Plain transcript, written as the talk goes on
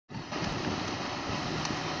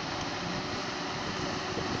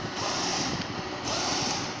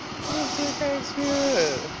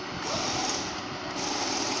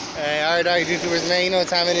Hey, alright, YouTubers, man, you know what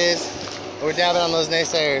time it is. We're dabbing on those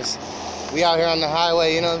naysayers. We out here on the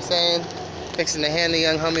highway, you know what I'm saying? Fixing to hand the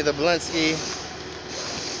young homie the Bluntsky.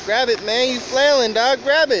 Grab it, man, you flailing, dog,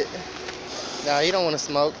 grab it. Nah, you don't want to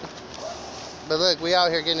smoke. But look, we out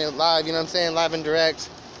here getting it live, you know what I'm saying? Live and direct.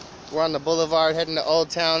 We're on the boulevard heading to Old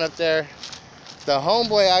Town up there. The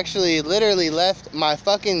homeboy actually literally left my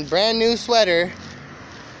fucking brand new sweater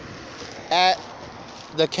at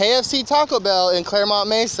the KFC Taco Bell in Claremont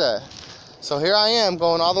Mesa. So here I am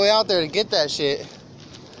going all the way out there to get that shit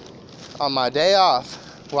on my day off.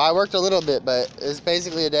 Well, I worked a little bit, but it's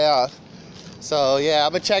basically a day off. So yeah,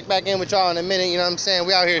 I'm gonna check back in with y'all in a minute, you know what I'm saying?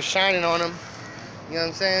 We out here shining on them, you know what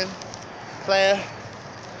I'm saying? Player.